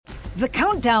The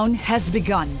countdown has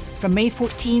begun. From May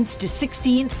 14th to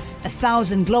 16th,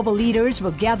 1,000 global leaders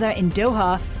will gather in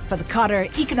Doha for the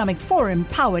Qatar Economic Forum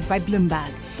powered by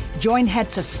Bloomberg. Join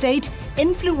heads of state,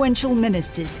 influential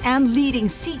ministers, and leading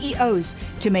CEOs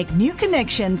to make new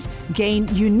connections,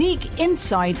 gain unique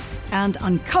insights, and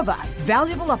uncover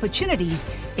valuable opportunities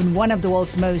in one of the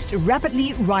world's most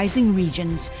rapidly rising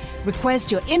regions.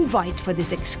 Request your invite for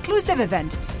this exclusive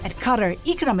event at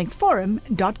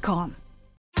QatarEconomicForum.com.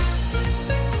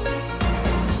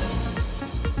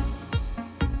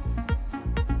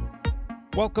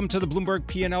 Welcome to the Bloomberg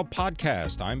P&L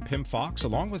podcast. I'm Pim Fox,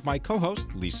 along with my co-host,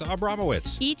 Lisa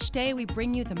Abramowitz. Each day, we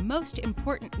bring you the most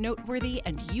important, noteworthy,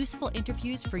 and useful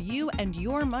interviews for you and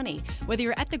your money, whether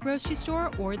you're at the grocery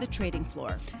store or the trading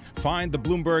floor. Find the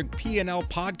Bloomberg P&L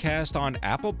podcast on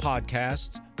Apple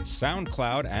Podcasts,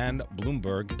 SoundCloud, and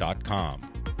Bloomberg.com.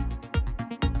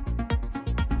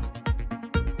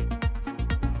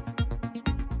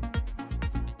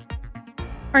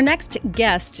 Our next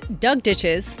guest dug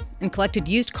ditches and collected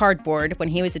used cardboard when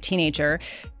he was a teenager.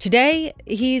 Today,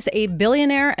 he's a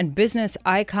billionaire and business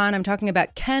icon. I'm talking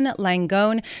about Ken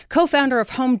Langone, co-founder of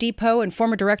Home Depot and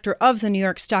former director of the New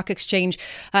York Stock Exchange,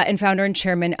 and founder and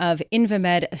chairman of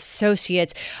Invamed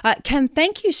Associates. Ken,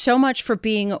 thank you so much for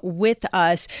being with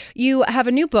us. You have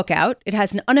a new book out. It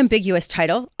has an unambiguous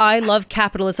title, I Love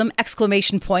Capitalism, !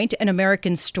 An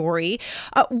American Story.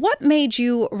 What made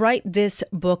you write this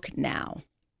book now?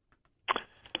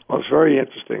 Well, it's very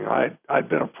interesting. I'd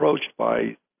been approached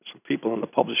by some people in the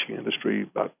publishing industry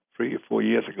about 3 or 4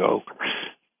 years ago.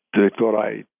 They thought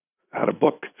I had a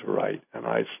book to write, and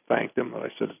I thanked them, and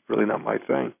I said, it's really not my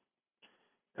thing.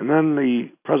 And then the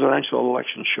presidential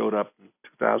election showed up in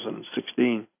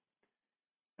 2016,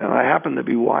 and I happened to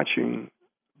be watching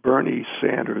Bernie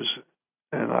Sanders,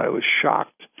 and I was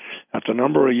shocked at the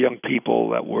number of young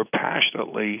people that were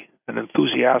passionately and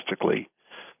enthusiastically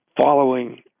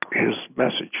following his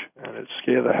message, and it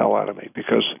scared the hell out of me,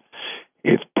 because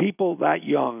if people that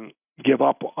young give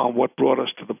up on what brought us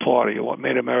to the party and what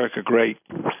made America great,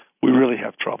 we really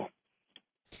have trouble.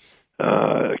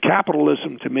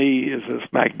 Capitalism, to me, is this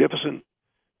magnificent,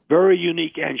 very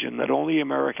unique engine that only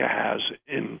America has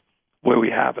in where we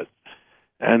have it,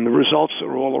 and the results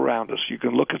are all around us. You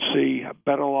can look and see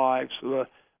better lives.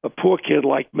 A poor kid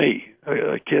like me,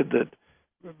 a kid that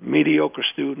mediocre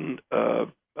student,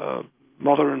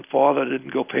 mother and father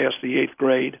didn't go past the 8th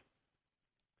grade,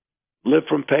 lived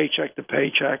from paycheck to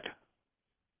paycheck.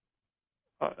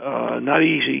 Not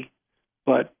easy,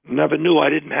 but never knew I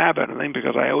didn't have anything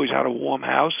because I always had a warm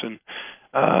house and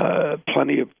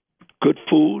plenty of good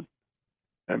food.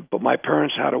 But my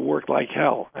parents had to work like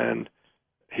hell. And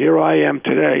here I am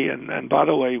today. And by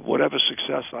the way, whatever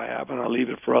success I have, and I'll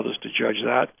leave it for others to judge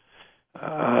that,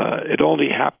 it only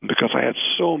happened because I had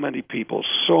so many people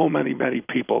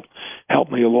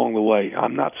help me along the way.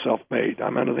 I'm not self-made.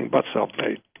 I'm anything but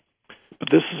self-made. But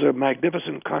this is a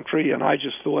magnificent country, and I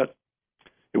just thought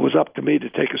it was up to me to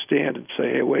take a stand and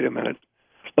say, hey, wait a minute.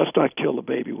 Let's not kill the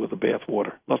baby with the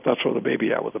bathwater. Let's not throw the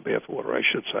baby out with the bathwater, I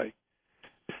should say.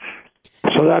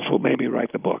 So that's what made me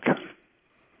write the book.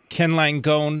 Ken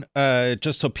Langone,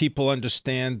 just so people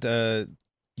understand,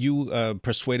 you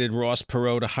persuaded Ross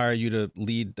Perot to hire you to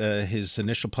lead his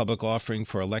initial public offering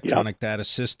for Electronic Data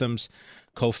Systems,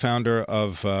 co-founder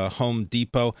of Home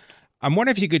Depot. I'm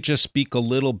wondering if you could just speak a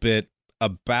little bit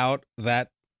about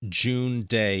that June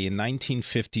day in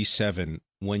 1957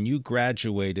 when you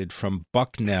graduated from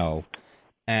Bucknell.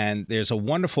 And there's a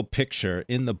wonderful picture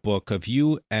in the book of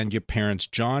you and your parents,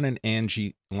 John and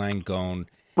Angie Langone,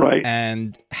 right,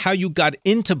 and how you got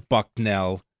into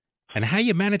Bucknell and how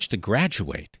you managed to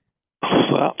graduate.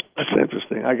 Well, that's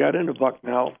interesting. I got into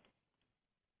Bucknell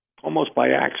almost by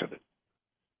accident.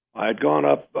 I had gone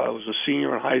up, I was a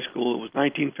senior in high school. It was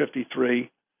 1953.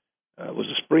 It was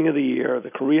the spring of the year. The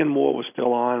Korean War was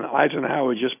still on.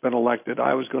 Eisenhower had just been elected.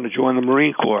 I was going to join the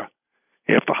Marine Corps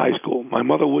after high school. My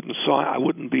mother wouldn't sign. I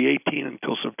wouldn't be 18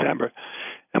 until September.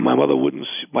 And my brother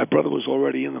was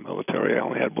already in the military. I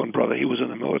only had one brother. He was in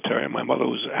the military, and my mother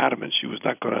was adamant she was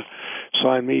not going to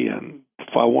sign me. And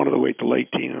if I wanted to wait till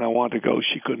 18 and I wanted to go,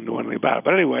 she couldn't do anything about it.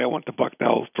 But anyway, I went to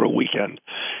Bucknell for a weekend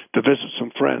to visit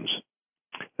some friends.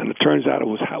 And it turns out it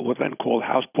was what then called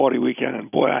House Party Weekend, and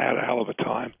boy, I had a hell of a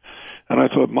time. And I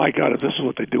thought, my God, if this is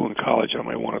what they do in college, I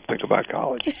might want to think about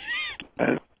college.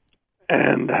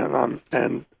 and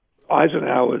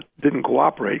Eisenhower didn't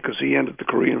cooperate because he ended the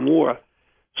Korean War,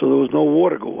 so there was no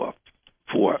war to go up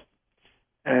for.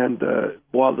 And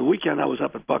while the weekend I was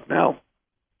up at Bucknell,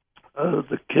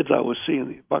 the kids I was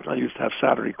seeing, Bucknell used to have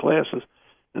Saturday classes,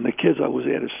 and the kids I was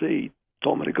there to see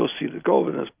told me to go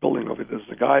over this building over there. There's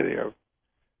a guy there,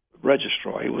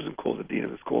 registrar. He wasn't called the dean.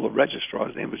 It was called the registrar.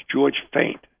 His name was George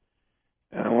Faint.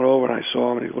 And I went over and I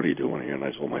saw him, and he said, "What are you doing here?" And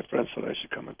I said, "Well, my friend said I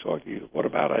should come and talk to you." "What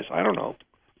about?" I said, "I don't know."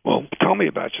 "Well, tell me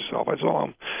about yourself." I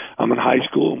said, I'm in high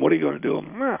school, and what are you going to do?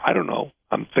 "I don't know.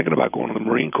 I'm thinking about going to the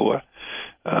Marine Corps."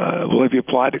 "Well, have you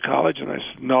applied to college?" And I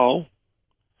said, "No."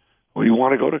 "Well, you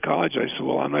want to go to college?" I said,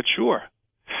 "Well, I'm not sure."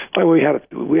 So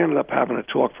we ended up having a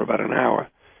talk for about an hour.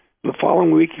 The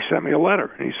following week, he sent me a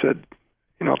letter, and he said,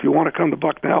 "If you want to come to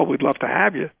Bucknell, we'd love to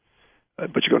have you,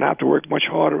 but you're going to have to work much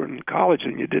harder in college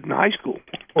than you did in high school."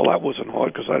 Well, that wasn't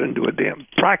hard because I didn't do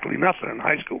practically nothing in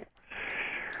high school.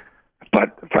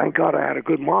 But thank God I had a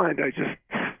good mind. I just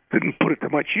didn't put it to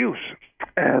much use.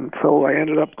 And so I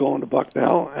ended up going to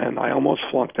Bucknell, and I almost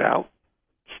flunked out.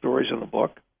 Stories in the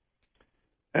book.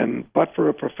 But for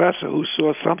a professor who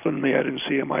saw something in me I didn't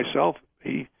see in myself,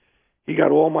 he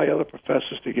got all my other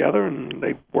professors together, and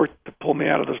they worked to pull me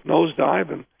out of this nosedive,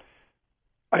 and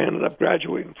I ended up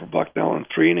graduating from Bucknell in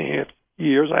 3.5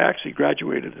 years. I actually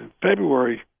graduated in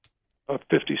February of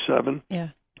 57. Yeah.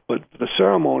 But the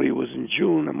ceremony was in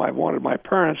June, and I wanted my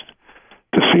parents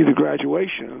to see the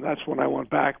graduation, and that's when I went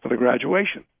back for the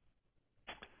graduation.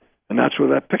 And that's where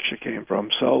that picture came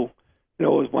from. So, it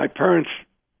was my parents.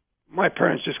 My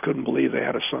parents just couldn't believe they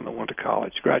had a son that went to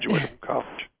college, graduated from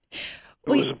college.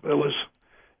 It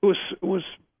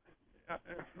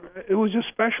was just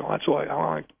special. That's why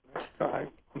I'm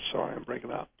sorry, I'm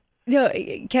breaking up. No,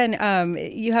 Ken,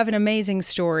 you have an amazing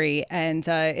story, and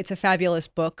it's a fabulous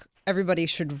book. Everybody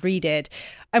should read it.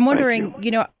 I'm wondering,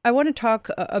 I want to talk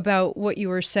about what you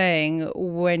were saying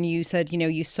when you said,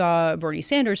 you saw Bernie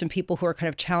Sanders and people who are kind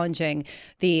of challenging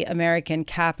the American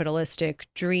capitalistic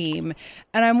dream.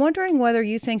 And I'm wondering whether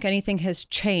you think anything has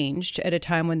changed at a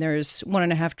time when there's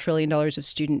 $1.5 trillion of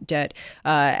student debt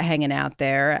hanging out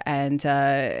there, and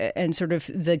sort of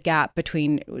the gap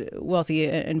between wealthy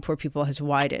and poor people has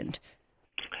widened.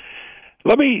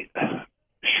 Let me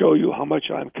show you how much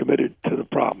I'm committed to the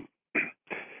problem.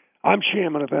 I'm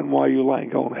chairman of NYU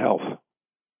Langone Health.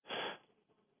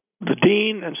 The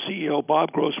dean and CEO,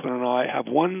 Bob Grossman, and I have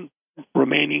one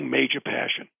remaining major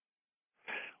passion.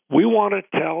 We want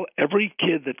to tell every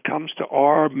kid that comes to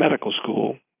our medical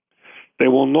school they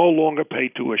will no longer pay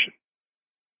tuition.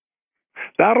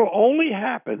 That'll only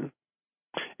happen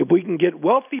if we can get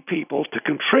wealthy people to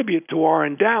contribute to our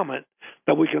endowment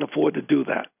that we can afford to do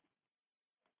that.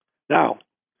 Now,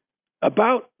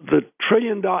 about the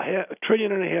 $1.5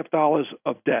 trillion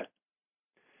of debt.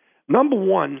 Number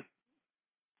one,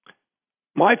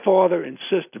 my father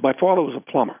was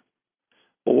a plumber.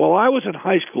 But while I was in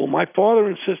high school, my father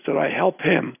insisted I help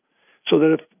him so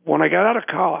that when I got out of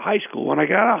high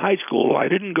school, I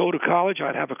didn't go to college,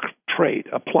 I'd have a trade,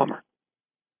 a plumber.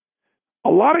 A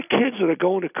lot of kids that are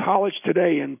going to college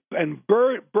today and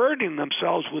burdening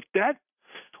themselves with debt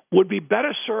would be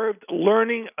better served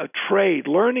learning a trade,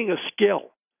 learning a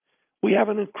skill. We have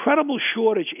an incredible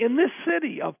shortage in this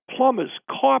city of plumbers,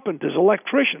 carpenters,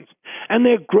 electricians, and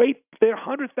they're great. They're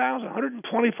 $100,000,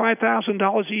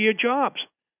 $125,000 a year jobs.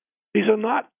 These are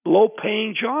not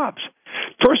low-paying jobs.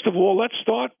 First of all, let's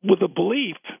start with the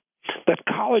belief that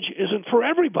college isn't for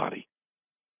everybody.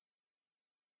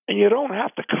 And you don't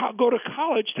have to go to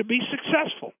college to be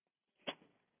successful.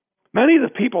 Many of the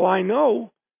people I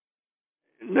know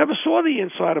never saw the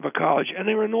inside of a college, and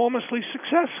they're enormously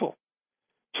successful.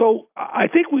 So I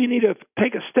think we need to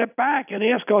take a step back and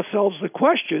ask ourselves the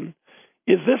question,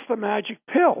 is this the magic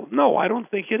pill? No, I don't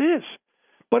think it is.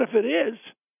 But if it is,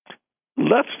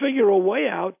 let's figure a way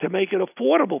out to make it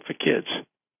affordable for kids.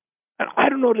 And I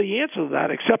don't know the answer to that,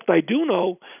 except I do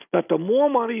know that the more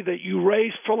money that you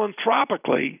raise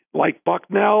philanthropically, like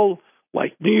Bucknell,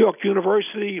 like New York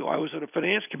University, I was at a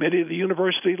finance committee of the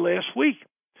university last week,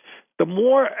 the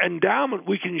more endowment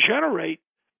we can generate,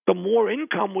 the more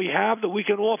income we have that we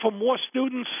can offer more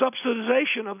students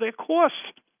subsidization of their costs.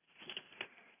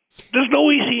 There's no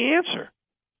easy answer.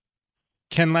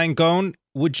 Ken Langone,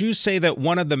 would you say that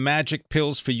one of the magic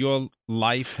pills for your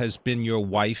life has been your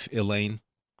wife, Elaine?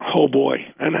 Oh, boy.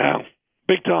 And how?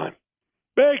 Big time.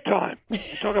 Big time. You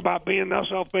talk about being now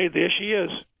self-made. There she is.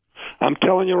 I'm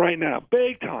telling you right now,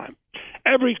 big time.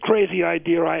 Every crazy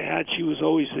idea I had, she was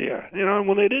always there. And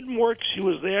when they didn't work, she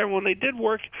was there. When they did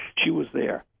work, she was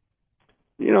there.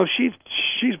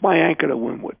 She's my anchor to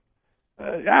Wynwood.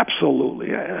 Absolutely.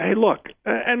 Hey, look,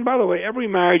 and by the way, every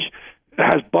marriage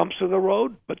has bumps in the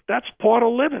road, but that's part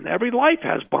of living. Every life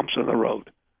has bumps in the road.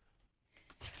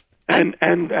 And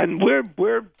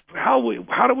how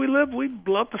do we live? We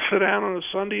love to sit down on a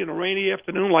Sunday and a rainy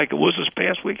afternoon like it was this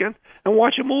past weekend and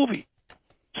watch a movie.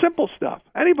 Simple stuff.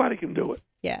 Anybody can do it.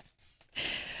 Yeah.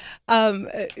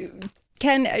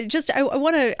 Ken, I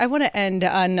want to end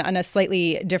on a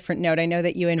slightly different note. I know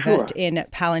that you invest in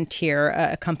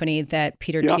Palantir, a company that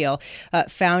Peter Thiel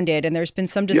founded, and there's been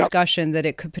some discussion that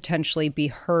it could potentially be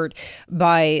hurt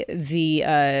by the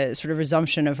sort of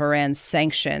resumption of Iran's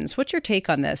sanctions. What's your take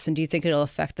on this, and do you think it'll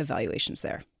affect the valuations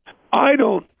there? I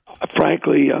don't,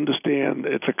 frankly, understand.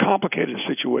 It's a complicated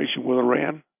situation with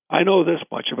Iran. I know this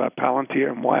much about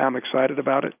Palantir and why I'm excited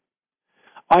about it.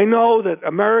 I know that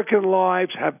American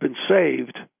lives have been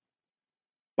saved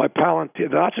by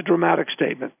Palantir. That's a dramatic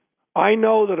statement. I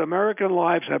know that American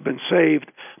lives have been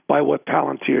saved by what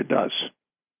Palantir does.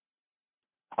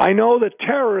 I know that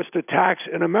terrorist attacks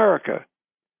in America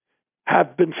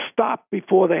have been stopped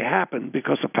before they happen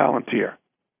because of Palantir.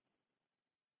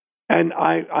 And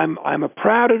I'm a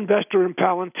proud investor in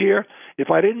Palantir. If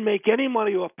I didn't make any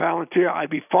money off Palantir, I'd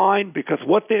be fine, because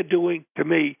what they're doing to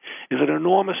me is an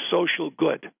enormous social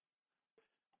good.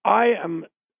 I am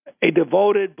a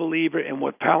devoted believer in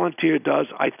what Palantir does.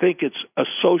 I think it's a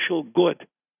social good.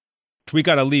 We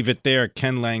got to leave it there.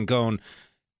 Ken Langone,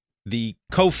 the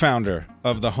co-founder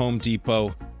of the Home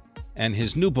Depot, and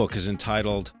his new book is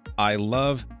entitled I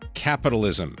Love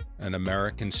Capitalism, An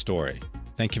American Story.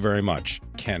 Thank you very much,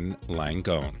 Ken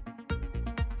Langone.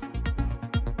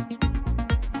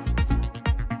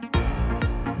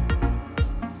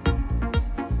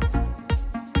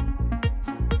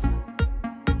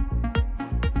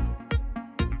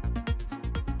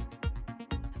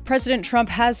 President Trump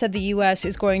has said the U.S.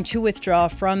 is going to withdraw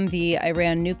from the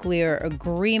Iran nuclear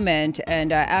agreement.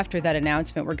 And after that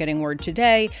announcement, we're getting word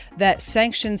today that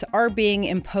sanctions are being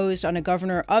imposed on a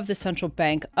governor of the Central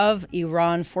Bank of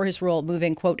Iran for his role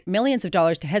moving, quote, millions of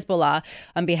dollars to Hezbollah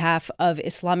on behalf of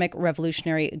Islamic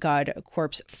Revolutionary Guard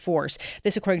Corps force.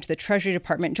 This, according to the Treasury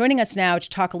Department. Joining us now to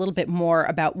talk a little bit more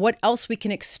about what else we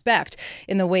can expect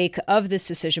in the wake of this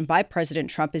decision by President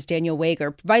Trump is Daniel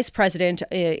Wager, Vice President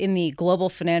in the Global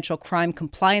Financial Crime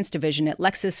Compliance Division at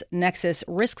LexisNexis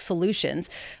Risk Solutions,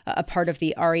 a part of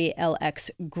the RELX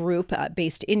group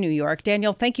based in New York.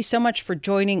 Daniel, thank you so much for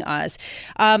joining us.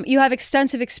 You have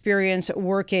extensive experience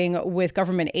working with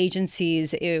government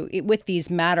agencies with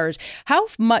these matters. How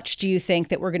much do you think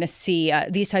that we're going to see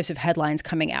these types of headlines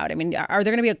coming out? I mean, are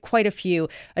there going to be quite a few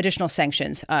additional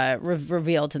sanctions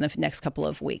revealed in the next couple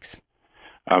of weeks?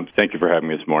 Thank you for having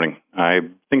me this morning. I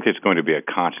think it's going to be a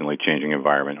constantly changing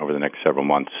environment over the next several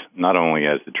months, not only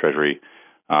as the Treasury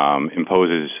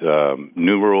imposes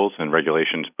new rules and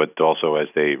regulations, but also as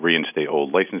they reinstate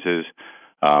old licenses,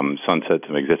 sunset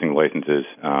some existing licenses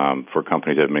for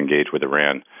companies that have been engaged with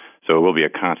Iran. So it will be a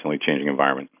constantly changing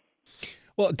environment.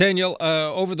 Well, Daniel,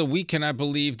 over the weekend, I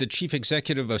believe the chief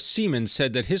executive of Siemens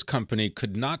said that his company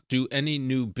could not do any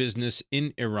new business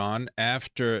in Iran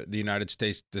after the United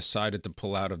States decided to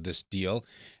pull out of this deal.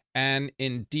 And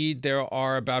indeed, there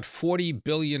are about $40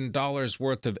 billion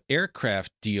worth of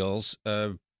aircraft deals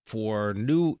for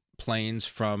new planes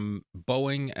from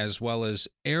Boeing as well as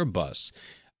Airbus.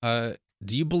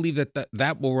 Do you believe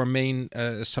that will remain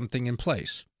something in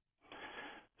place?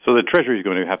 So the Treasury is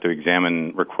going to have to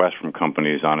examine requests from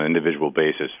companies on an individual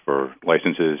basis for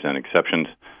licenses and exceptions.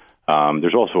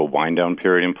 There's also a wind-down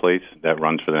period in place that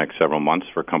runs for the next several months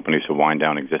for companies to wind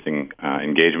down existing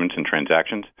engagements and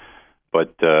transactions.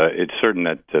 But it's certain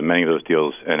that many of those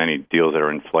deals and any deals that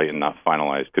are in flight and not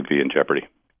finalized could be in jeopardy.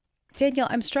 Daniel,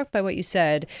 I'm struck by what you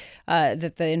said,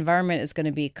 that the environment is going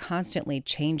to be constantly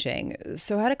changing.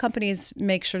 So how do companies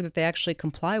make sure that they actually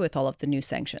comply with all of the new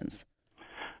sanctions?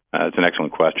 It's an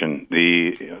excellent question.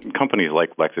 The companies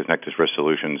like LexisNexis Risk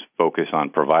Solutions focus on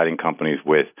providing companies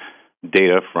with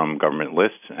data from government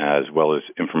lists as well as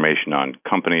information on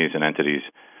companies and entities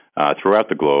throughout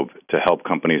the globe to help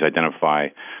companies identify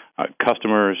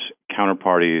customers,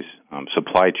 counterparties,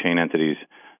 supply chain entities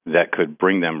that could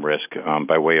bring them risk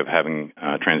by way of having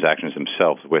transactions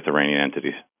themselves with Iranian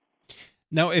entities.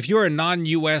 Now, if you're a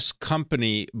non-U.S.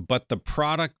 company, but the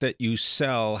product that you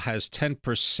sell has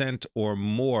 10% or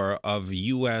more of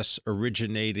U.S.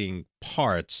 originating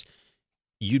parts,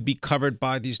 you'd be covered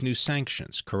by these new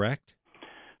sanctions, correct?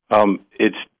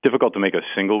 It's difficult to make a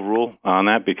single rule on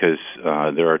that because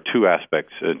there are two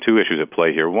issues at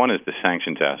play here. One is the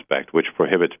sanctions aspect, which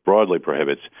broadly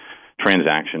prohibits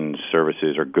transactions,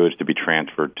 services, or goods to be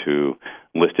transferred to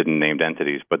listed and named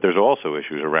entities. But there's also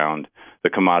issues around the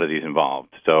commodities involved.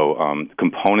 So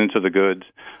components of the goods,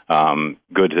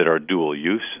 goods that are dual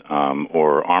use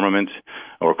or armaments,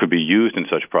 or could be used in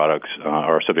such products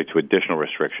are subject to additional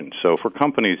restrictions. So for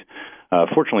companies,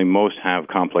 fortunately, most have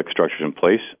complex structures in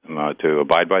place to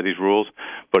abide by these rules,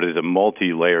 but it is a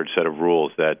multi-layered set of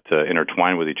rules that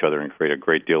intertwine with each other and create a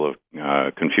great deal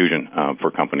of confusion for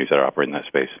companies that operate in that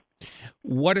space.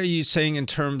 What are you saying in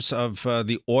terms of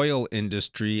the oil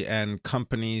industry and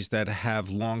companies that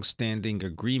have long-standing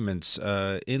agreements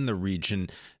in the region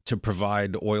to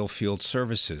provide oil field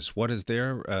services? What is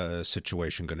their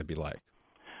situation going to be like?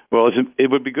 Well, it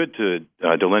would be good to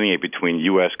delineate between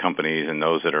U.S. companies and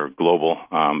those that are global,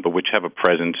 but which have a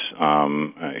presence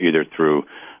either through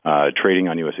trading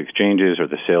on U.S. exchanges or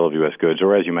the sale of U.S. goods,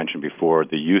 or as you mentioned before,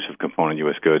 the use of component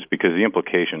U.S. goods, because the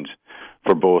implications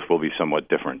for both will be somewhat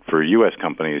different. For U.S.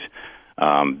 companies,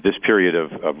 this period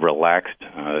of relaxed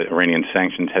Iranian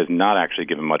sanctions has not actually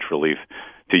given much relief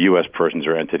to U.S. persons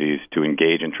or entities to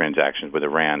engage in transactions with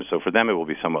Iran. So for them, it will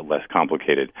be somewhat less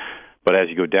complicated. But as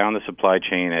you go down the supply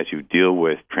chain, as you deal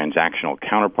with transactional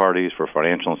counterparties for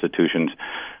financial institutions,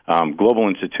 global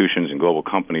institutions and global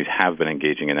companies have been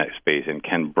engaging in that space and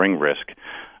can bring risk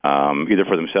either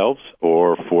for themselves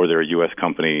or for their U.S.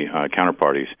 company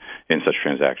counterparties in such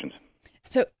transactions.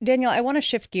 So, Daniel, I want to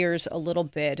shift gears a little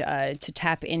bit to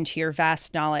tap into your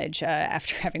vast knowledge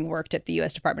after having worked at the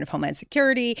U.S. Department of Homeland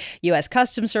Security, U.S.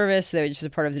 Customs Service, which is a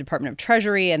part of the Department of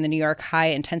Treasury, and the New York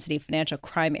high-intensity financial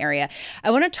crime area. I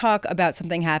want to talk about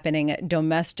something happening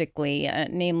domestically,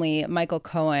 namely Michael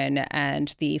Cohen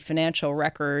and the financial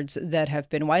records that have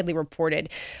been widely reported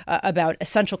about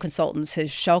Essential Consultants,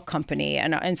 his shell company.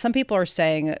 And some people are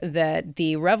saying that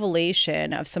the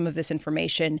revelation of some of this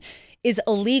information is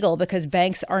illegal because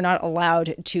banks are not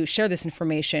allowed to share this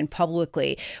information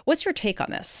publicly. What's your take on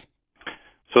this?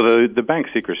 So the Bank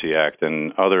Secrecy Act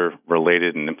and other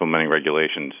related and implementing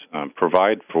regulations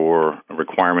provide for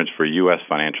requirements for U.S.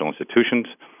 financial institutions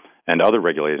and other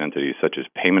regulated entities such as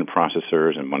payment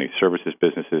processors and money services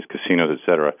businesses, casinos, et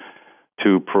cetera,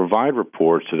 to provide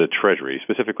reports to the Treasury,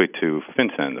 specifically to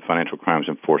FinCEN, the Financial Crimes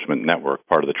Enforcement Network,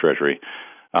 part of the Treasury,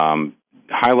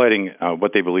 highlighting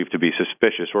what they believe to be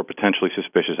suspicious or potentially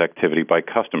suspicious activity by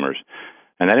customers.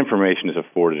 And that information is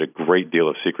afforded a great deal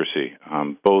of secrecy,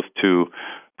 both to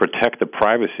protect the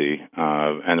privacy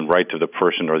and the rights of the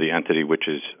person or the entity which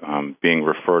is being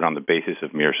referred on the basis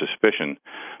of mere suspicion,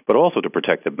 but also to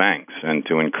protect the banks and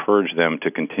to encourage them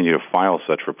to continue to file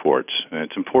such reports. And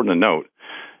it's important to note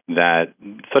that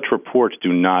such reports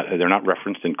they're not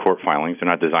referenced in court filings. They're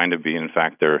not designed to be. In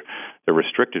fact, they're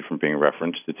restricted from being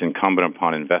referenced. It's incumbent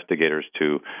upon investigators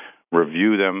to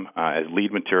review them as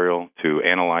lead material, to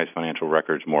analyze financial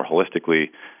records more holistically,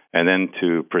 and then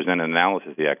to present an analysis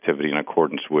of the activity in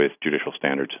accordance with judicial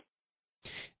standards.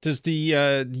 Does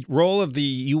the role of the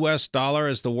U.S. dollar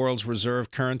as the world's reserve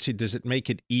currency, does it make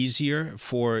it easier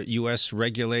for U.S.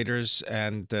 regulators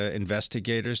and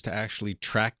investigators to actually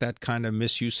track that kind of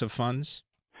misuse of funds?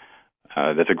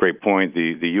 That's a great point.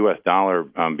 The U.S. dollar,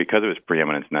 because of its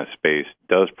preeminence in that space,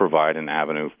 does provide an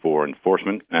avenue for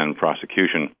enforcement and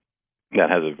prosecution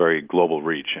that has a very global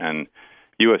reach. And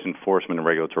U.S. enforcement and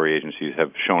regulatory agencies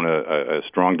have shown a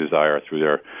strong desire through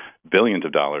their billions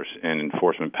of dollars in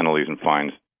enforcement penalties and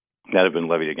fines that have been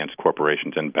levied against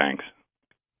corporations and banks.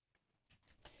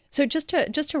 So just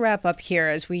to wrap up here,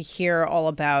 as we hear all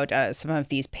about some of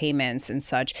these payments and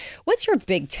such, what's your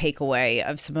big takeaway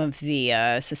of some of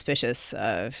the suspicious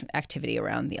activity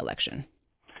around the election?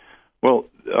 Well,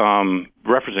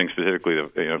 referencing specifically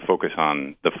the focus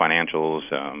on the financials,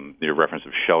 your reference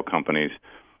of shell companies,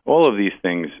 all of these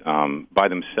things by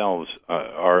themselves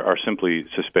are simply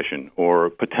suspicion or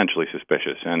potentially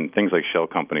suspicious. And things like shell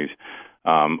companies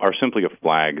are simply a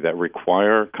flag that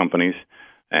require companies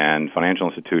and financial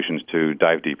institutions to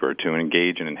dive deeper, to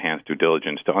engage in enhanced due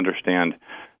diligence, to understand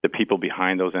the people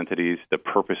behind those entities, the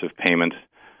purpose of payments.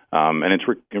 And it's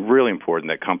really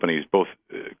important that companies, both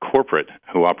corporate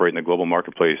who operate in the global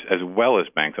marketplace, as well as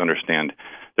banks, understand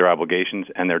their obligations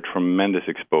and their tremendous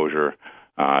exposure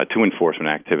to enforcement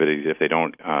activities if they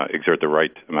don't exert the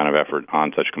right amount of effort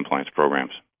on such compliance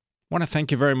programs. I want to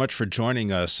thank you very much for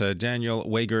joining us. Daniel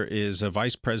Wager is a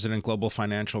Vice President, Global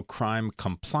Financial Crime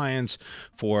Compliance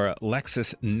for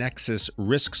LexisNexis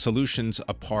Risk Solutions,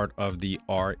 a part of the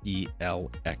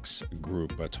RELX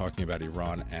group, talking about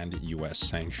Iran and U.S.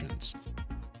 sanctions.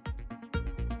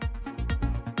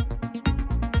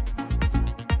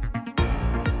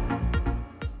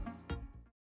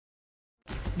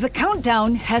 The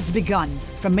countdown has begun.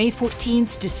 From May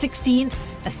 14th to 16th,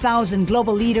 1,000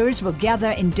 global leaders will gather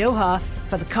in Doha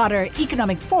for the Qatar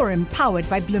Economic Forum powered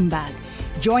by Bloomberg.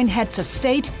 Join heads of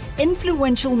state,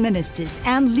 influential ministers,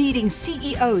 and leading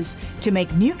CEOs to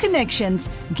make new connections,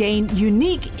 gain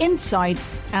unique insights,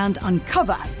 and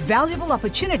uncover valuable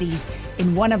opportunities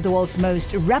in one of the world's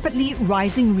most rapidly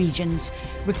rising regions.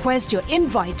 Request your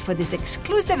invite for this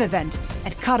exclusive event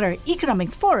at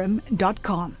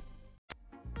QatarEconomicForum.com.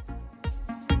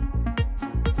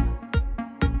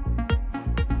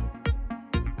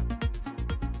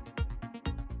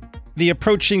 The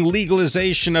approaching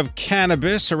legalization of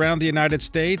cannabis around the United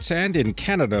States and in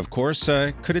Canada, of course,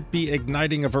 could it be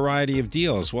igniting a variety of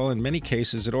deals? Well, in many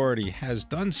cases, it already has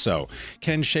done so.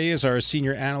 Ken Shea is our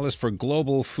senior analyst for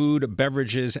global food,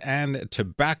 beverages, and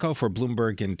tobacco for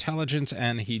Bloomberg Intelligence,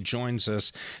 and he joins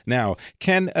us now.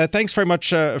 Ken, thanks very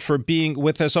much for being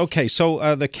with us. Okay,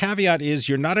 so the caveat is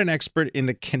you're not an expert in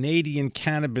the Canadian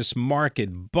cannabis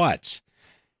market, but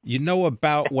you know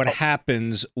about what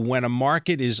happens when a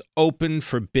market is open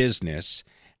for business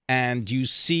and you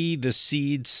see the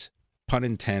seeds, pun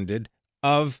intended,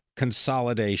 of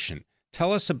consolidation.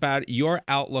 Tell us about your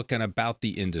outlook and about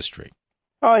the industry.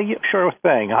 Yeah, sure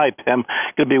thing. Hi, Pim.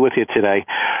 Good to be with you today.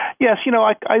 Yes,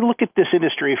 I look at this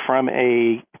industry from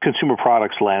a consumer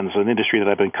products lens, an industry that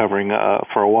I've been covering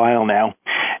for a while now.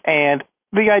 And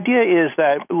the idea is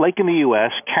that, like in the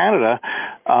U.S., Canada,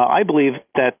 I believe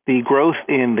that the growth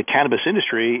in the cannabis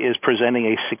industry is presenting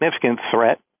a significant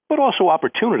threat, but also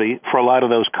opportunity for a lot of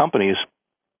those companies.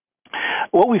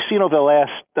 What we've seen over the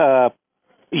last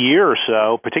year or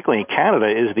so, particularly in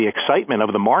Canada, is the excitement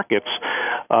of the markets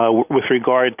with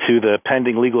regard to the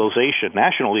pending legalization,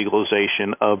 national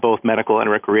legalization of both medical and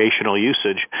recreational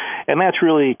usage. And that's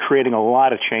really creating a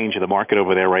lot of change in the market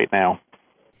over there right now.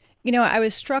 You know, I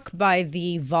was struck by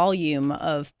the volume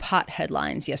of pot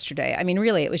headlines yesterday. I mean,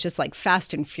 really, it was just like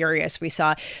fast and furious. We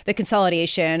saw the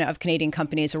consolidation of Canadian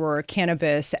companies, Aurora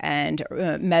Cannabis and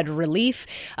Med Relief.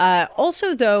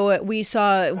 Also, though, we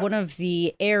saw one of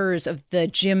the heirs of the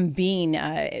Jim Beam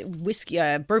whiskey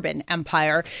bourbon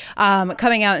empire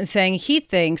coming out and saying he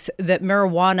thinks that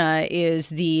marijuana is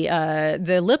the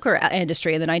liquor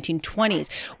industry in the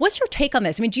 1920s. What's your take on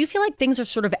this? I mean, do you feel like things are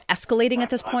sort of escalating at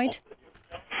this point?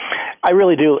 I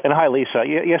really do. And hi, Lisa.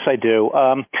 Yes, I do.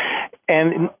 I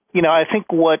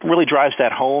think what really drives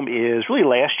that home is really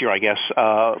last year, I guess,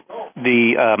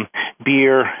 the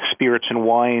beer, spirits, and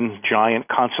wine giant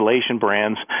Constellation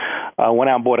Brands went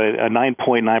out and bought a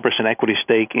 9.9% equity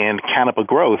stake in Canopy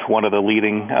Growth, one of the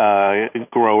leading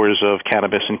growers of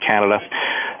cannabis in Canada.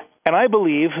 And I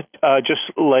believe, just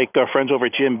like our friends over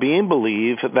at Jim Beam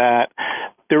believe, that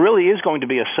there really is going to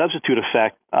be a substitute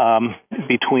effect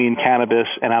between cannabis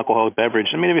and alcoholic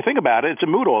beverage. I mean, if you think about it, it's a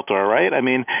mood alterer, right? I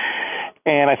mean,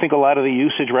 and I think a lot of the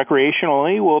usage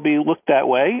recreationally will be looked that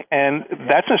way. And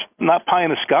that's just not pie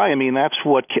in the sky. I mean, that's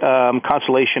what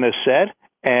Constellation has said.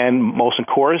 And Molson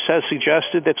Coors has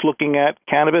suggested that's looking at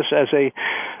cannabis as a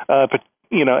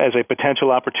potential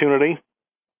opportunity.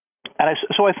 And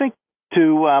so I think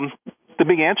the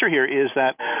big answer here is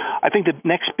that I think the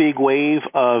next big wave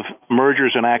of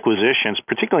mergers and acquisitions,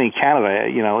 particularly in Canada,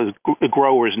 is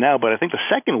growers now, but I think the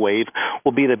second wave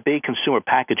will be the big consumer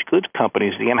packaged goods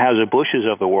companies, the Anheuser-Busch's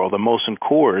of the world, the Molson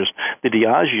Coors, the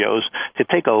Diageos, to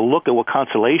take a look at what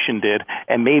Constellation did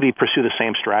and maybe pursue the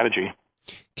same strategy.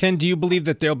 Ken, do you believe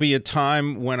that there'll be a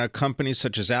time when a company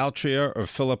such as Altria or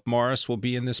Philip Morris will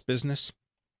be in this business?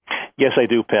 Yes, I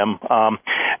do, Pim.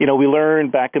 We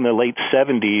learned back in the late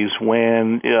 70s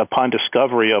when, upon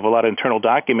discovery of a lot of internal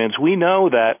documents, we know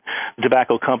that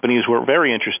tobacco companies were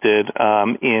very interested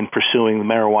in pursuing the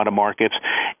marijuana markets.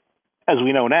 As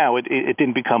we know now, it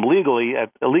didn't become illegal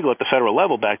at the federal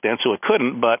level back then, so it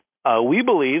couldn't. But we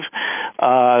believe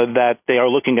that they are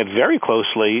looking at very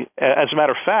closely. As a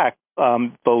matter of fact,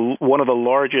 one of the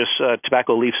largest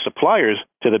tobacco leaf suppliers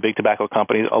to the big tobacco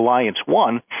companies, Alliance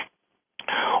One,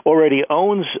 already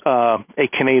owns a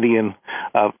Canadian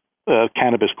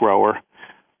cannabis grower.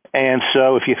 And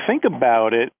so if you think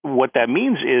about it, what that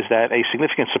means is that a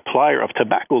significant supplier of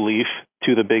tobacco leaf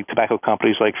to the big tobacco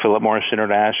companies like Philip Morris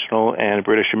International and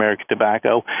British American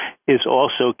Tobacco is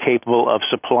also capable of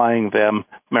supplying them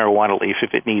marijuana leaf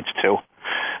if it needs to.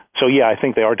 So, yeah, I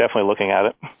think they are definitely looking at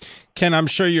it. Ken, I'm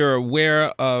sure you're aware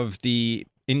of the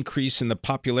increase in the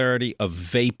popularity of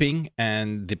vaping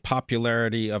and the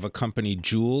popularity of a company,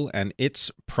 Juul, and its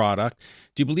product.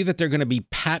 Do you believe that there are going to be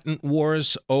patent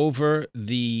wars over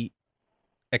the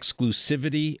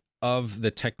exclusivity of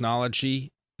the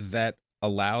technology that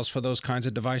allows for those kinds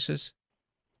of devices?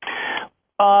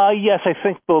 Yes, I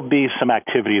think there'll be some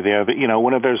activity there. But,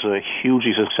 when there's a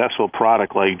hugely successful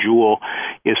product like Juul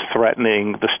is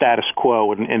threatening the status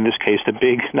quo, and in this case,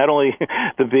 not only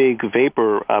the big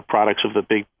vapor products of the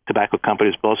big tobacco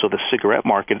companies, but also the cigarette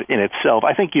market in itself,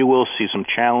 I think you will see some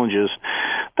challenges.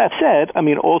 That said,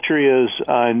 Altria's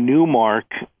Newmark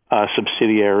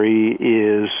subsidiary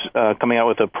is coming out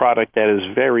with a product that is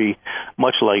very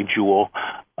much like Juul,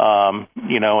 a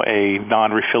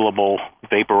non-refillable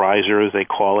vaporizer, as they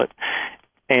call it.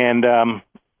 And,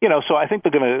 so I think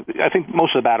I think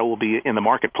most of the battle will be in the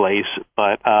marketplace,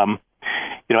 but,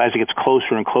 as it gets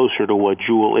closer and closer to what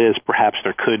Juul is, perhaps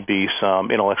there could be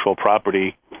some intellectual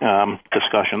property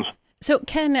discussions. So,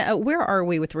 Ken, where are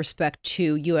we with respect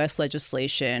to U.S.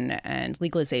 legislation and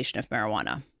legalization of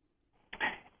marijuana?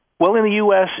 Well, in the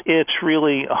U.S., it's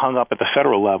really hung up at the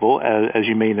federal level. As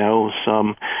you may know,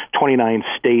 some 29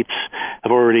 states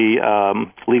have already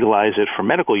legalized it for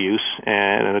medical use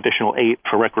and an additional 8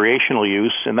 for recreational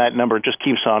use, and that number just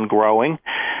keeps on growing.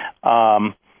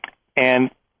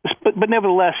 But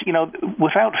nevertheless,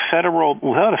 without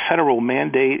a federal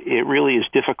mandate, it really is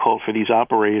difficult for these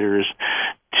operators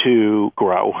to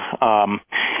grow.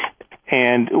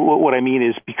 And what I mean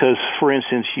is because, for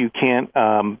instance, you can't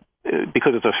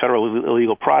because it's a federal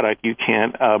illegal product, you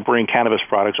can't bring cannabis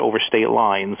products over state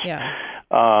lines. Yeah.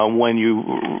 When you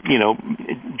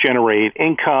generate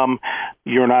income,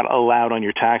 you're not allowed on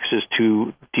your taxes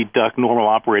to deduct normal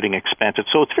operating expenses.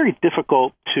 So it's very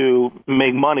difficult to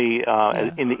make money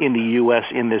in the U.S.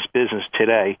 in this business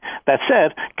today. That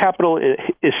said, capital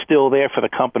is still there for the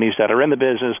companies that are in the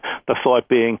business. The thought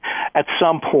being, at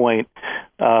some point,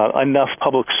 enough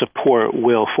public support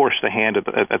will force the hand at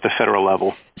the federal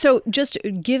level. So just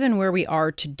given where we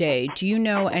are today, do you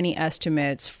know any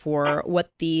estimates for what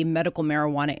the medical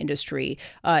marijuana industry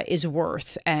is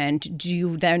worth? And do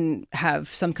you then have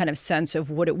some kind of sense of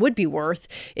what it would be worth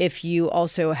if you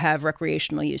also have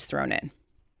recreational use thrown in?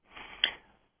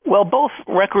 Well, both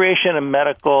recreation and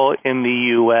medical in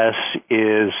the U.S.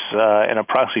 is an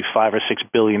approximately $5 or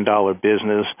 $6 billion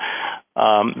business.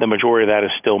 The majority of that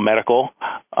is still medical.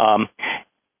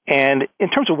 And in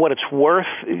terms of what it's worth,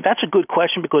 that's a good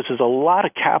question because there's a lot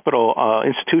of capital,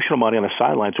 institutional money on the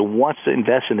sidelines who wants to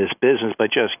invest in this business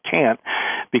but just can't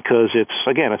because it's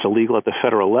illegal at the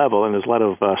federal level and there's a lot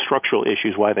of structural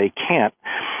issues why they can't.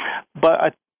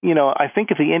 But, I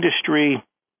think if the industry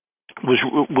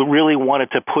really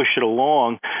wanted to push it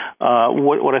along,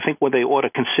 what I think what they ought to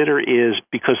consider is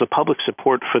because the public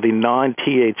support for the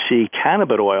non-THC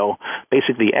cannabis oil,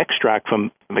 basically the extract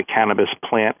from the cannabis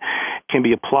plant, can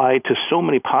be applied to so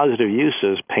many positive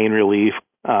uses, pain relief,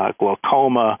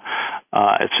 glaucoma,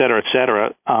 et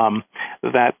cetera,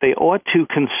 that they ought to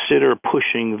consider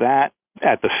pushing that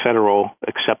at the federal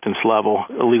acceptance level,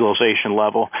 legalization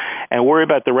level, and worry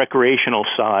about the recreational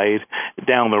side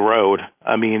down the road.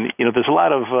 There's a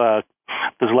lot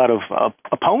of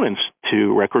opponents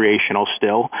to recreational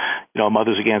still,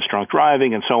 Mothers Against Drunk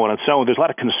Driving and so on and so on. There's a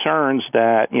lot of concerns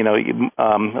that,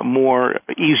 more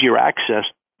easier access,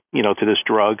 to this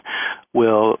drug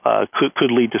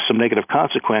could lead to some negative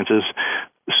consequences.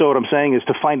 So what I'm saying is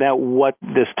to find out what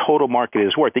this total market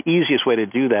is worth. The easiest way to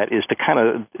do that is to kind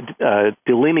of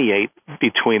delineate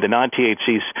between the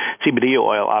non-THC CBD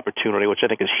oil opportunity, which I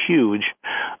think is huge,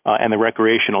 and the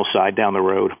recreational side down the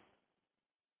road.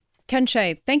 Ken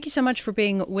Shea, thank you so much for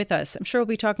being with us. I'm sure we'll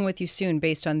be talking with you soon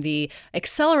based on the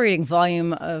accelerating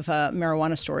volume of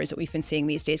marijuana stories that we've been seeing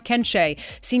these days. Ken Shea,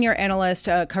 senior analyst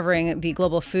covering the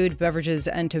global food, beverages,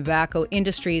 and tobacco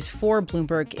industries for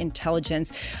Bloomberg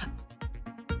Intelligence.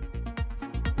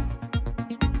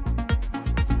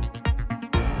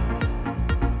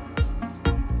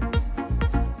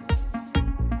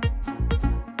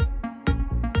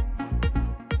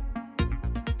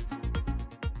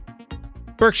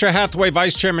 Berkshire Hathaway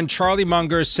Vice Chairman Charlie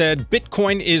Munger said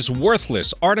Bitcoin is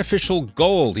worthless, artificial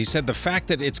gold. He said the fact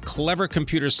that it's clever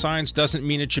computer science doesn't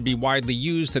mean it should be widely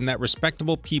used and that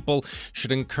respectable people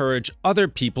should encourage other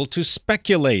people to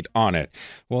speculate on it.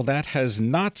 Well, that has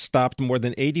not stopped more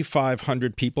than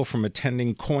 8,500 people from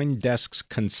attending CoinDesk's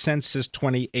Consensus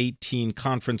 2018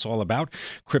 conference all about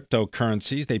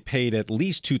cryptocurrencies. They paid at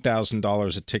least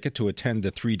 $2,000 a ticket to attend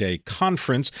the three-day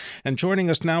conference. And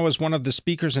joining us now is one of the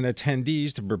speakers and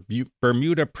attendees, the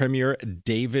Bermuda Premier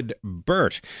David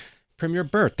Burt. Premier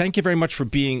Burt, thank you very much for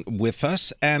being with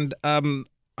us. And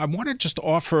I want to just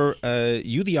offer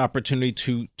you the opportunity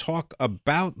to talk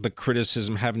about the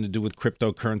criticism having to do with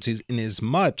cryptocurrencies in as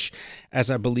much as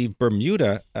I believe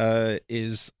Bermuda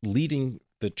is leading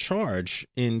the charge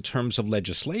in terms of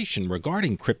legislation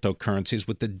regarding cryptocurrencies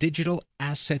with the Digital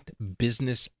Asset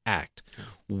Business Act.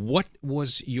 What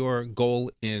was your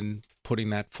goal in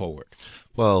putting that forward?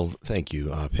 Well, thank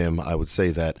you, Pim. I would say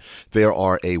that there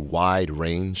are a wide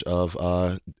range of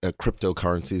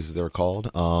cryptocurrencies, as they're called,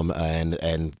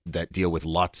 and that deal with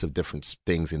lots of different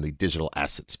things in the digital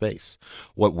asset space.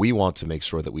 What we want to make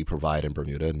sure that we provide in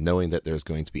Bermuda, knowing that there's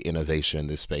going to be innovation in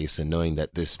this space and knowing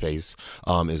that this space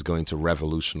is going to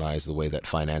revolutionize the way that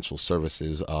financial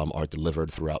services are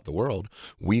delivered throughout the world,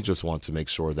 we just want to make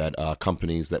sure that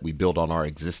companies that we build on our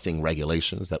existing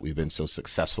regulations that we've been so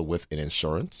successful with in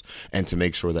insurance, and to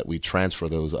make sure that we transfer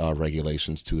those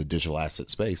regulations to the digital asset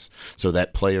space so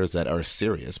that players that are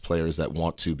serious, players that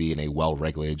want to be in a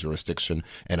well-regulated jurisdiction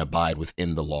and abide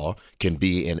within the law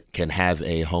can have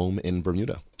a home in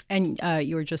Bermuda. And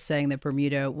you were just saying that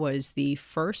Bermuda was the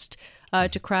first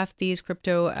to craft these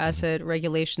crypto asset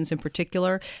regulations in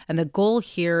particular. And the goal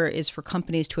here is for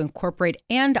companies to incorporate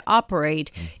and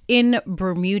operate in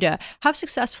Bermuda. How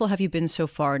successful have you been so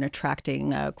far in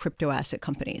attracting crypto asset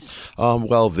companies?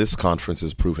 Well, this conference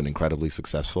has proven incredibly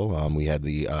successful. We had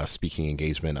the speaking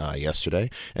engagement yesterday,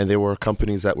 and there were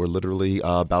companies that were literally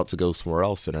about to go somewhere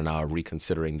else and are now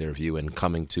reconsidering their view and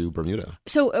coming to Bermuda.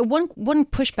 So one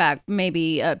pushback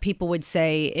maybe people would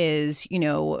say is,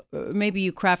 maybe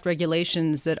you craft regulations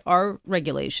that are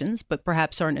regulations, but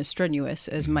perhaps aren't as strenuous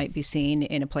as might be seen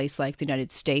in a place like the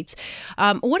United States.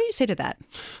 What do you say to that?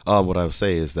 What I would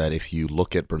say is that if you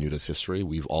look at Bermuda's history,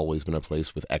 we've always been a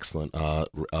place with excellent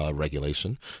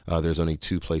regulation. There's only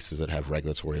two places that have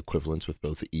regulatory equivalents with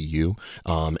both the EU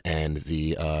and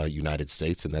the United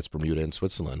States, and that's Bermuda and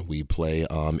Switzerland. We play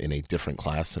in a different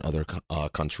class than other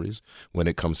countries when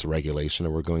it comes to regulation,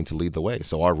 and we're going to lead the way.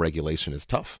 So our regulation is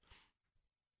tough.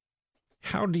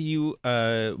 How do you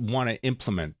want to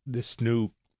implement this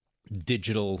new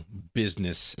Digital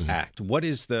Business Act? What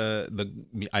is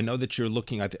I know that you're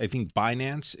looking, I think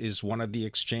Binance is one of the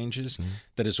exchanges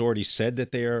that has already said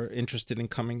that they are interested in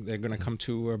they're going to come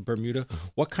to Bermuda.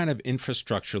 What kind of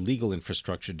infrastructure, legal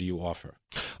infrastructure do you offer?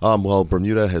 Well,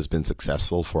 Bermuda has been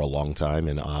successful for a long time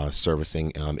in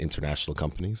servicing international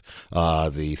companies.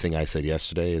 The thing I said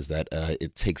yesterday is that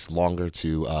it takes longer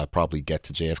to probably get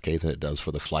to JFK than it does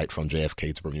for the flight from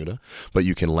JFK to Bermuda. But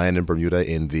you can land in Bermuda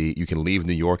you can leave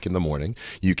New York in the morning.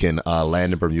 You can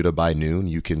land in Bermuda by noon.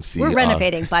 You can see. We're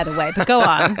renovating, by the way, but go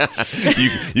on.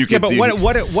 you can. Yeah, but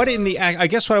what in the? I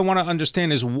guess what I want to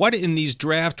understand is what in these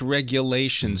draft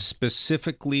regulations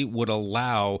specifically would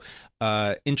allow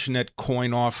internet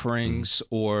coin offerings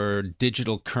or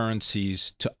digital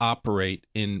currencies to operate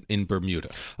in Bermuda?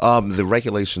 The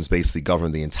regulations basically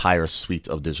govern the entire suite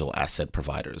of digital asset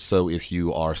providers. So if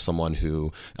you are someone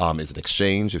who is an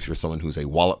exchange, if you're someone who's a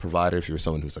wallet provider, if you're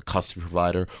someone who's a custody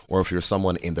provider, or if you're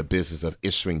someone in the business of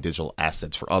issuing digital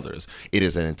assets for others, it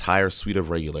is an entire suite of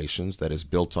regulations that is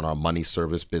built on our money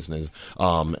service business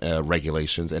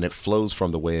regulations, and it flows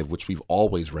from the way of which we've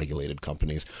always regulated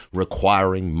companies,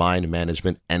 requiring mind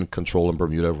management and control in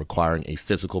Bermuda, requiring a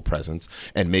physical presence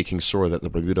and making sure that the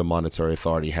Bermuda Monetary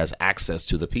Authority has access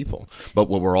to the people. But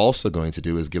what we're also going to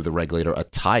do is give the regulator a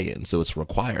tie-in. So it's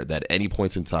required that at any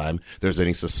point in time there's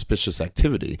any suspicious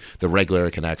activity, the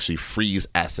regulator can actually freeze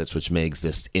assets which may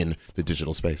exist in the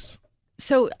digital space.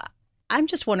 So I'm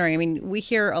just wondering, I mean, we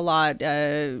hear a lot,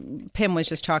 Pim was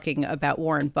just talking about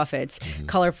Warren Buffett's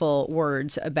colorful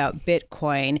words about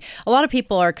Bitcoin. A lot of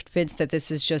people are convinced that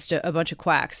this is just a bunch of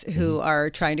quacks who are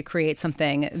trying to create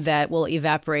something that will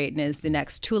evaporate and is the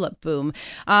next tulip boom.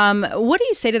 What do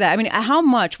you say to that? I mean,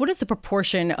 what is the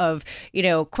proportion of,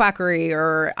 quackery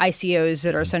or ICOs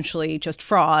that are essentially just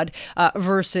fraud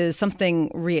versus something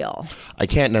real? I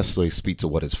can't necessarily speak to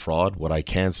what is fraud. What I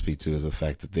can speak to is the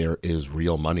fact that there is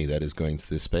real money that is going to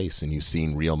this space, and you've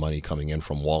seen real money coming in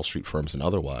from Wall Street firms and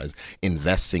otherwise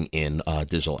investing in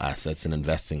digital assets and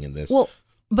investing in this. Well,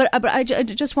 But I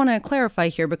just want to clarify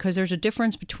here, because there's a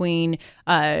difference between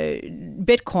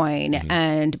Bitcoin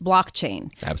and blockchain.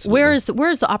 Absolutely.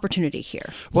 Where's the opportunity here?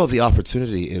 Well, the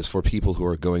opportunity is for people who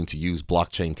are going to use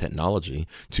blockchain technology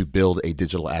to build a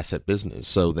digital asset business.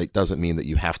 So that doesn't mean that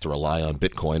you have to rely on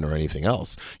Bitcoin or anything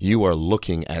else. You are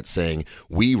looking at saying,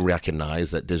 we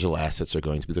recognize that digital assets are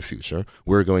going to be the future.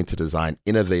 We're going to design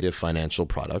innovative financial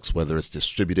products, whether it's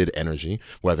distributed energy,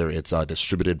 whether it's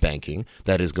distributed banking,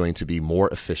 that is going to be more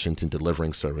efficient in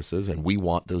delivering services. And we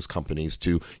want those companies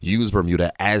to use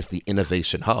Bermuda as the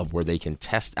innovation hub where they can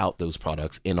test out those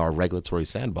products in our regulatory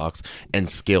sandbox and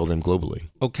scale them globally.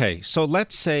 Okay, so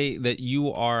let's say that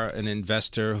you are an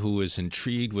investor who is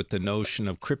intrigued with the notion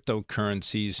of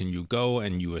cryptocurrencies, and you go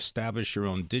and you establish your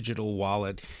own digital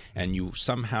wallet, and you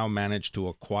somehow manage to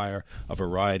acquire a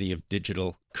variety of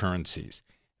digital currencies.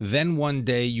 Then one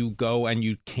day you go and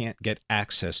you can't get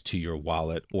access to your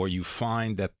wallet, or you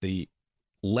find that the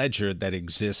ledger that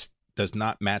exists does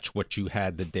not match what you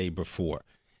had the day before.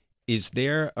 Is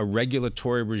there a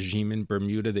regulatory regime in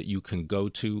Bermuda that you can go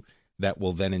to that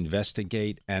will then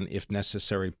investigate and, if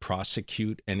necessary,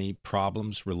 prosecute any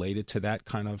problems related to that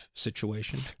kind of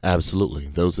situation? Absolutely.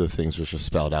 Those are the things which are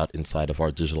spelled out inside of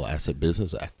our Digital Asset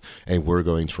Business Act. And we're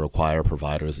going to require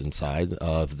providers inside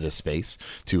of this space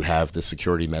to have the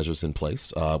security measures in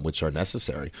place, which are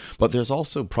necessary. But there's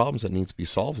also problems that need to be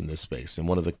solved in this space. And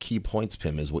one of the key points,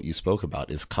 Pim, is what you spoke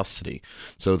about, is custody.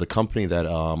 So the company that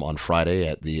on Friday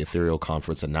at the Ethereal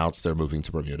conference announced they're moving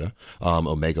to Bermuda,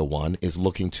 Omega One, is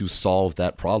looking to solve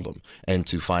that problem and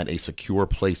to find a secure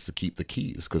place to keep the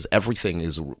keys, because everything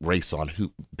is based on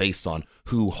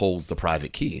who holds the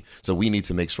private key. So we need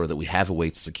to make sure that we have a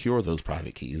way to secure those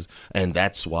private keys, and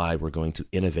that's why we're going to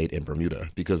innovate in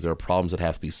Bermuda, because there are problems that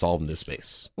have to be solved in this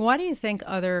space. Why do you think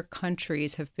other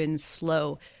countries have been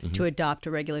slow to adopt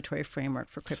a regulatory framework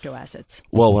for crypto assets?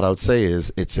 Well, what I would say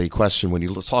is it's a question when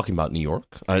you're talking about New York.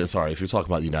 If you're talking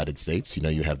about the United States,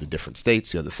 you have the different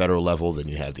states, you have the federal level, then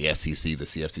you have the SEC, the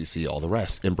CFTC, all the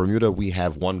rest. In Bermuda, we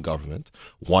have one government,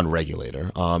 one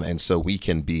regulator, and so we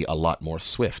can be a lot more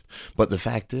swift. But the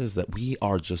fact is that we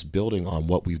are just building on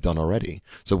what we've done already.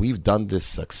 So we've done this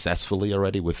successfully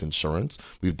already with insurance.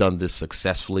 We've done this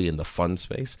successfully in the fund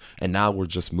space. And now we're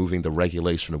just moving the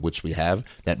regulation of which we have,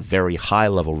 that very high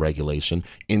level regulation,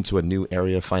 into a new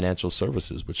area of financial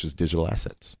services, which is digital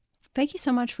assets. Thank you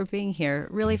so much for being here.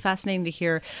 Really fascinating to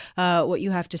hear what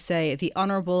you have to say. The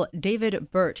Honorable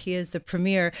David Burt, he is the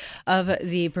Premier of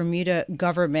the Bermuda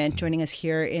government, joining us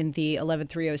here in the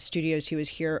 1130 studios. He was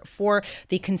here for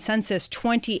the Consensus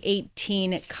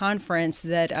 2018 conference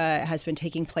that has been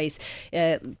taking place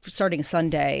starting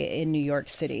Sunday in New York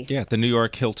City. Yeah, the New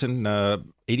York Hilton.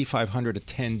 8,500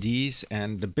 attendees,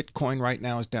 and the Bitcoin right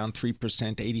now is down 3%,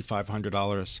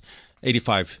 $8,500.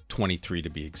 85.23 to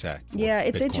be exact. Yeah,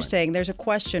 it's Bitcoin. Interesting. There's a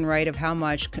question, right, of how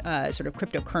much sort of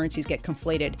cryptocurrencies get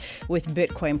conflated with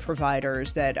Bitcoin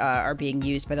providers that are being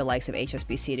used by the likes of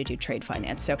HSBC to do trade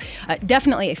finance. So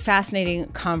definitely a fascinating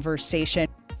conversation.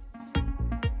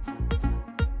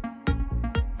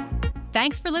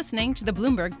 Thanks for listening to the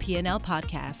Bloomberg P&L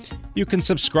podcast. You can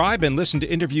subscribe and listen to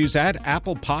interviews at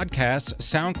Apple Podcasts,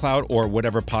 SoundCloud, or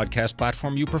whatever podcast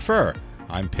platform you prefer.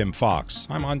 I'm Pim Fox.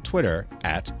 I'm on Twitter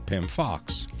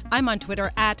 @PimFox. I'm on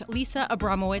Twitter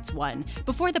 @LisaAbramowitz1.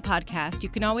 Before the podcast, you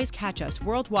can always catch us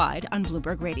worldwide on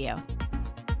Bloomberg Radio.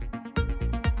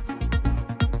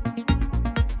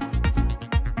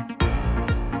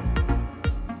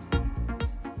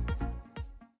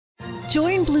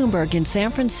 Join Bloomberg in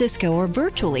San Francisco or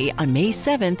virtually on May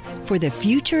 7th for The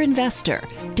Future Investor,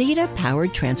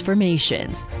 Data-Powered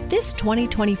Transformations. This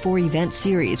 2024 event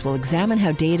series will examine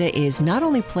how data is not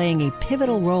only playing a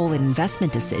pivotal role in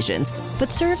investment decisions,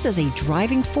 but serves as a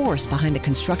driving force behind the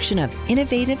construction of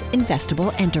innovative,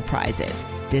 investable enterprises.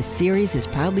 This series is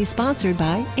proudly sponsored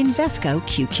by Invesco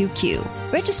QQQ.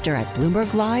 Register at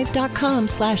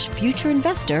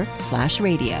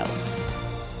BloombergLive.com/futureinvestor/radio.